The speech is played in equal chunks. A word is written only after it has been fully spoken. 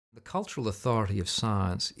The cultural authority of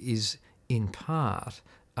science is, in part,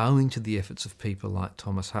 owing to the efforts of people like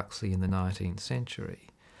Thomas Huxley in the 19th century.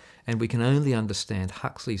 And we can only understand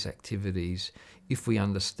Huxley's activities if we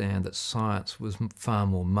understand that science was far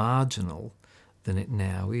more marginal than it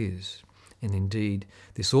now is. And indeed,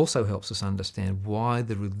 this also helps us understand why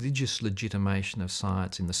the religious legitimation of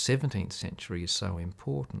science in the 17th century is so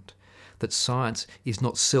important. That science is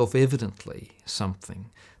not self-evidently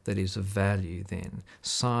something that is of value then.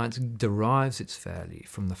 Science derives its value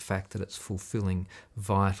from the fact that it's fulfilling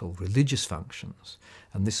vital religious functions.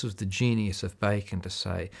 And this was the genius of Bacon, to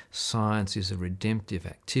say science is a redemptive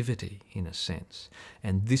activity in a sense.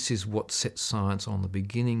 And this is what sets science on the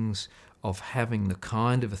beginnings of having the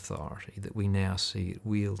kind of authority that we now see it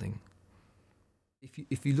wielding.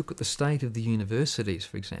 If you look at the state of the universities,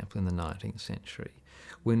 for example, in the 19th century,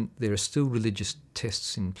 when there are still religious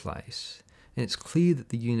tests in place, and it's clear that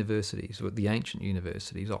the universities, or the ancient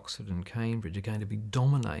universities, Oxford and Cambridge, are going to be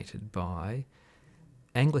dominated by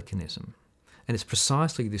Anglicanism. And it's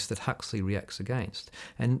precisely this that Huxley reacts against.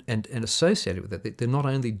 And associated with that, they're not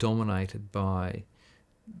only dominated by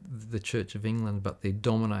the Church of England, but they're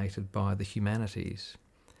dominated by the humanities.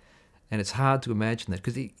 And it's hard to imagine that,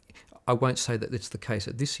 because I won't say that it's the case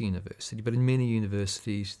at this university, but in many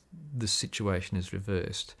universities the situation is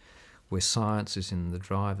reversed, where science is in the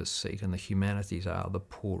driver's seat and the humanities are the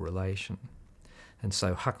poor relation. And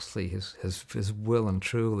so Huxley has well and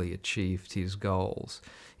truly achieved his goals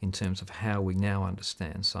in terms of how we now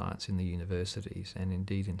understand science in the universities and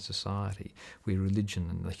indeed in society, where religion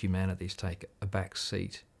and the humanities take a back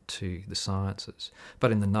seat to the sciences.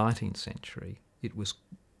 But in the 19th century, it was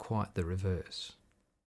quite the reverse.